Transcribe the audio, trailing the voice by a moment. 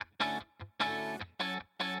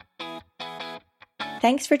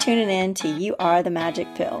Thanks for tuning in to You Are the Magic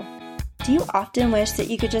Pill. Do you often wish that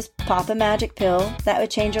you could just pop a magic pill that would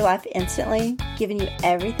change your life instantly, giving you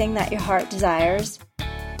everything that your heart desires?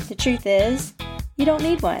 The truth is, you don't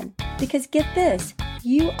need one, because get this,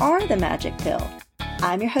 you are the magic pill.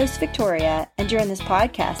 I'm your host, Victoria, and during this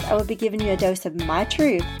podcast, I will be giving you a dose of my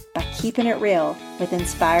truth by keeping it real with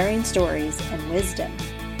inspiring stories and wisdom.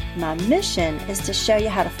 My mission is to show you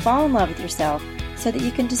how to fall in love with yourself so that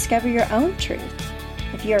you can discover your own truth.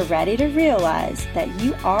 If you're ready to realize that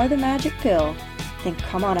you are the magic pill, then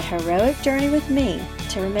come on a heroic journey with me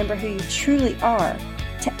to remember who you truly are,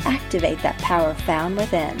 to activate that power found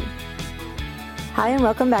within. Hi, and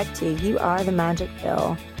welcome back to You Are the Magic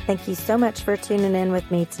Pill. Thank you so much for tuning in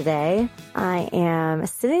with me today. I am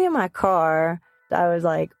sitting in my car. I was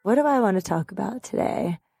like, what do I want to talk about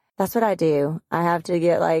today? That's what I do. I have to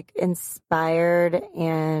get inspired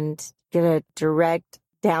and get a direct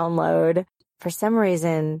download. For some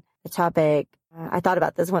reason, the topic, I thought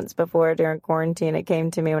about this once before during quarantine. It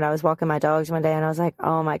came to me when I was walking my dogs one day and I was like,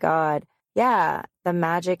 oh my God. Yeah, the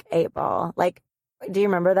magic 8-ball. Do you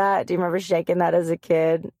remember that? Do you remember shaking that as a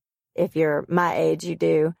kid? If you're my age, you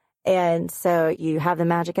do. And so you have the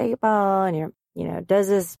magic 8-ball and you're, does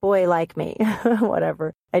this boy like me?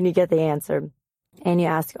 Whatever. And you get the answer and you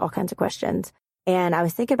ask all kinds of questions. And I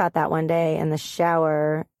was thinking about that one day in the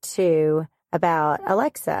shower too, about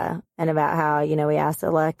Alexa and about how, we ask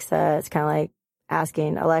Alexa, it's kind of like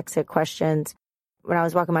asking Alexa questions. When I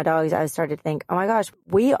was walking my dogs, I started to think, oh my gosh,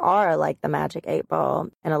 we are like the magic 8-ball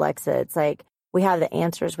and Alexa. It's like we have the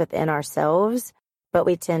answers within ourselves, but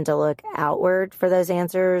we tend to look outward for those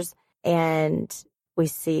answers and we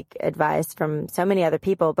seek advice from so many other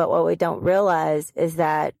people. But what we don't realize is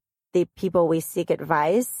that the people we seek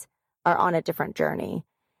advice are on a different journey.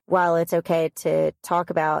 While it's okay to talk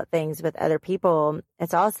about things with other people,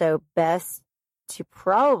 it's also best to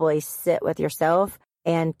probably sit with yourself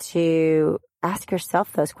and to ask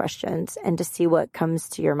yourself those questions and to see what comes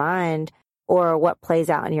to your mind or what plays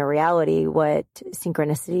out in your reality, what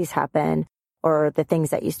synchronicities happen or the things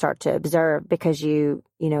that you start to observe because you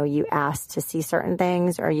asked to see certain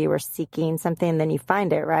things or you were seeking something, then you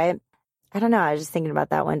find it, right? I don't know. I was just thinking about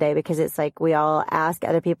that one day because it's like we all ask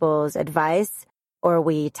other people's advice or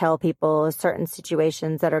we tell people certain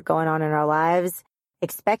situations that are going on in our lives,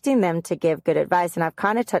 expecting them to give good advice. And I've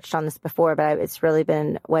kind of touched on this before, but it's really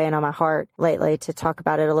been weighing on my heart lately to talk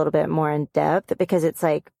about it a little bit more in depth because it's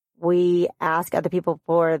like we ask other people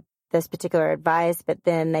for this particular advice, but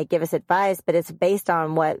then they give us advice, but it's based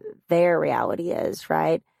on what their reality is,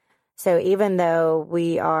 right? So even though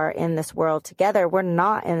we are in this world together, we're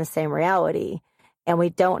not in the same reality. And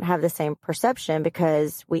we don't have the same perception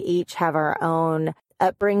because we each have our own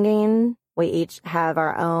upbringing. We each have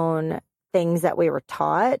our own things that we were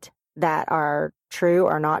taught that are true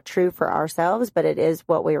or not true for ourselves, but it is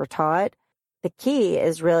what we were taught. The key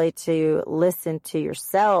is really to listen to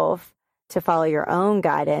yourself, to follow your own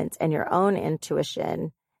guidance and your own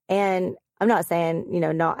intuition. And I'm not saying,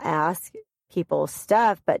 not ask people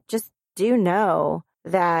stuff, but just do know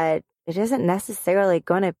that it isn't necessarily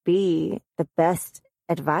going to be the best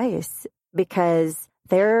advice because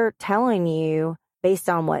they're telling you based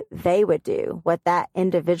on what they would do, what that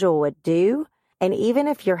individual would do. And even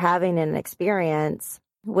if you're having an experience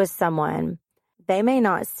with someone, they may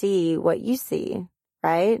not see what you see,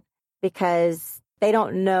 right? Because they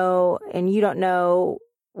don't know and you don't know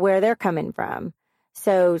where they're coming from.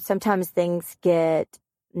 So sometimes things get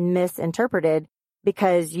misinterpreted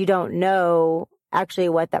because you don't know actually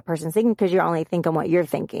what that person's thinking because you're only thinking what you're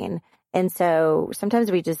thinking. And so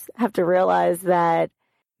sometimes we just have to realize that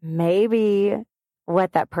maybe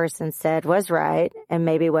what that person said was right and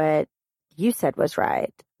maybe what you said was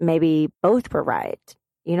right. Maybe both were right.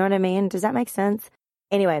 You know what I mean? Does that make sense?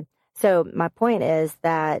 Anyway, so my point is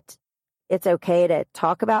that it's okay to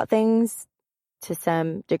talk about things to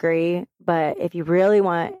some degree, but if you really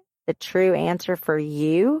want the true answer for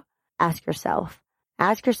you, ask yourself.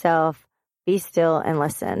 Ask yourself, be still and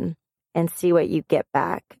listen and see what you get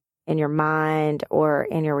back in your mind or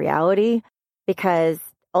in your reality, because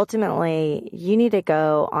ultimately you need to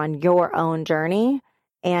go on your own journey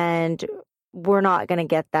and we're not going to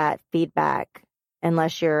get that feedback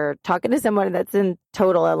unless you're talking to someone that's in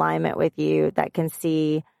total alignment with you that can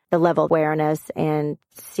see the level of awareness and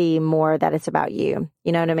see more that it's about you.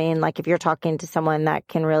 You know what I mean? Like if you're talking to someone that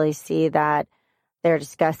can really see that they're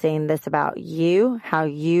discussing this about you, how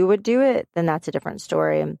you would do it, then that's a different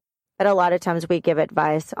story. But a lot of times we give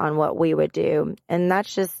advice on what we would do. And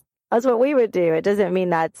that's what we would do. It doesn't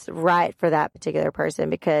mean that's right for that particular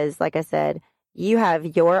person because, like I said, you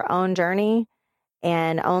have your own journey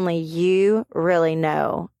and only you really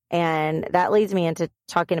know. And that leads me into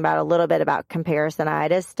talking about a little bit about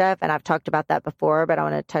comparisonitis stuff. And I've talked about that before, but I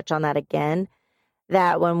want to touch on that again.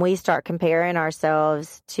 That when we start comparing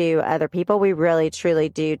ourselves to other people, we really, truly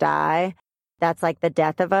do die. That's like the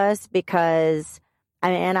death of us, because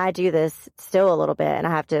and I do this still a little bit, and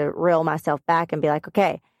I have to reel myself back and be like,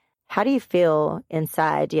 okay, how do you feel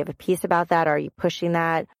inside? Do you have a peace about that? Are you pushing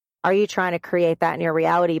that? Are you trying to create that in your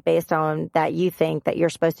reality based on that you think that you're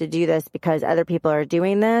supposed to do this because other people are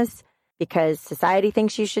doing this, because society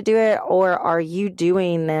thinks you should do it? Or are you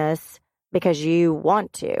doing this because you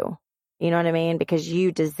want to? You know what I mean? Because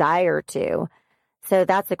you desire to. So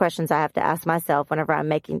that's the questions I have to ask myself whenever I'm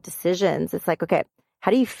making decisions. It's like, okay,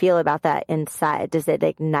 how do you feel about that inside? Does it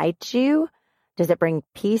ignite you? Does it bring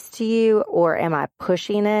peace to you? Or am I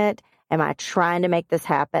pushing it? Am I trying to make this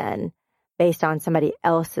happen based on somebody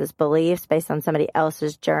else's beliefs, based on somebody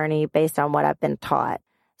else's journey, based on what I've been taught?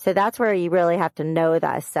 So that's where you really have to know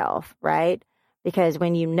thyself, right? Because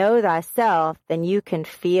when you know thyself, then you can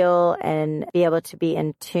feel and be able to be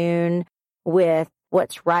in tune with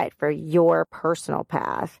what's right for your personal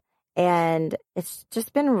path. And it's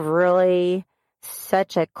just been really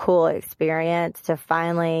such a cool experience to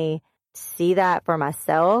finally see that for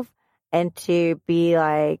myself and to be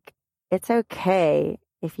like, it's okay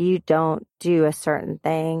if you don't do a certain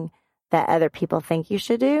thing that other people think you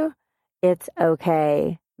should do. It's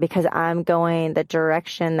okay because I'm going the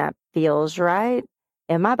direction that feels right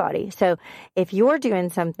in my body. So if you're doing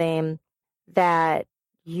something that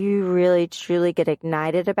you really truly get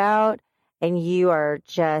ignited about and you are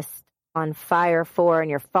just on fire for and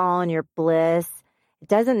you're following your bliss, it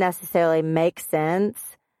doesn't necessarily make sense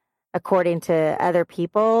according to other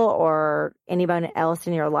people or anyone else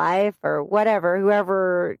in your life or whatever,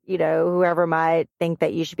 whoever might think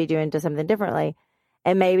that you should be doing something differently.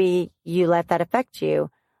 And maybe you let that affect you.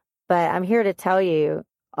 But I'm here to tell you,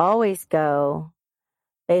 always go,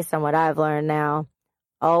 based on what I've learned now,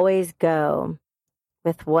 always go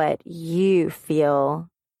with what you feel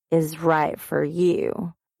is right for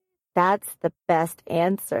you. That's the best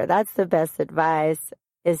answer. That's the best advice,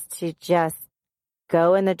 is to just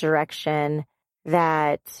go in the direction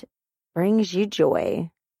that brings you joy,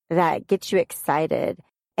 that gets you excited.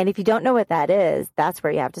 And if you don't know what that is, that's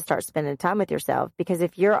where you have to start spending time with yourself. Because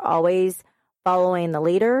if you're always following the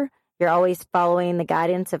leader, you're always following the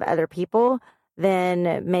guidance of other people,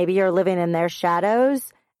 then maybe you're living in their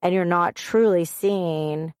shadows and you're not truly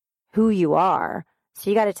seeing who you are. So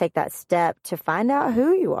you got to take that step to find out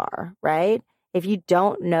who you are, right? If you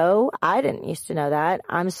don't know, I didn't used to know that.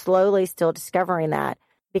 I'm slowly still discovering that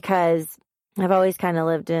because I've always kind of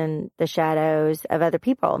lived in the shadows of other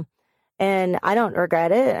people. And I don't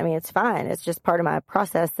regret it. I mean, it's fine. It's just part of my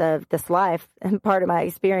process of this life and part of my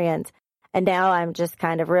experience. And now I'm just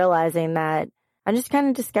kind of realizing that I'm just kind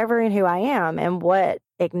of discovering who I am and what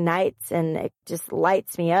ignites and it just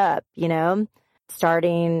lights me up,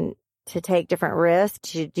 starting to take different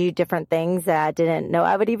risks, to do different things that I didn't know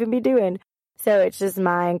I would even be doing. So it's just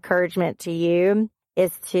my encouragement to you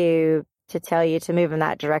is to tell you to move in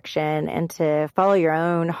that direction and to follow your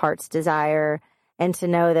own heart's desire and to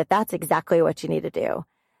know that that's exactly what you need to do.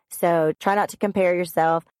 So try not to compare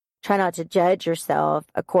yourself. Try not to judge yourself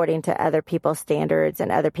according to other people's standards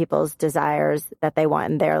and other people's desires that they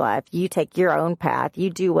want in their life. You take your own path.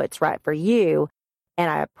 You do what's right for you.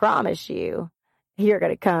 And I promise you, you're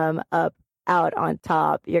going to come up out on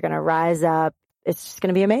top. You're going to rise up. It's just going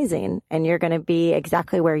to be amazing. And you're going to be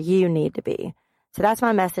exactly where you need to be. So that's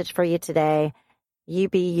my message for you today. You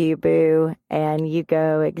be you, boo, and you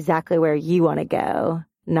go exactly where you want to go,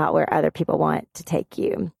 not where other people want to take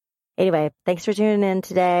you. Anyway, thanks for tuning in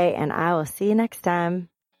today, and I will see you next time.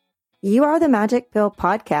 You Are the Magic Pill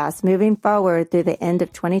podcast, moving forward through the end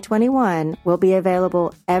of 2021, will be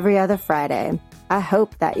available every other Friday. I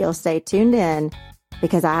hope that you'll stay tuned in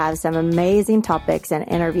because I have some amazing topics and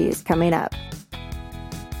interviews coming up.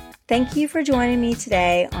 Thank you for joining me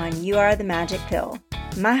today on You Are the Magic Pill.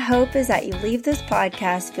 My hope is that you leave this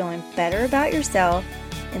podcast feeling better about yourself,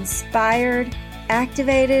 inspired,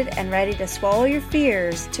 activated, and ready to swallow your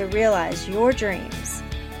fears to realize your dreams.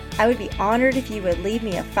 I would be honored if you would leave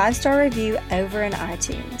me a 5-star review over in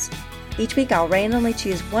iTunes. Each week I'll randomly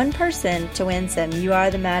choose one person to win some You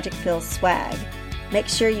Are the Magic Pill swag. Make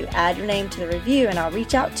sure you add your name to the review and I'll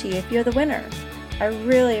reach out to you if you're the winner. I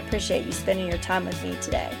really appreciate you spending your time with me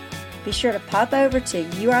today. Be sure to pop over to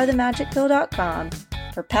youarethemagicpill.com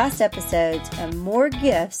for past episodes and more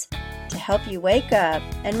gifts to help you wake up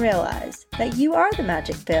and realize that you are the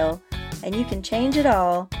magic pill and you can change it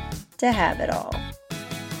all to have it all.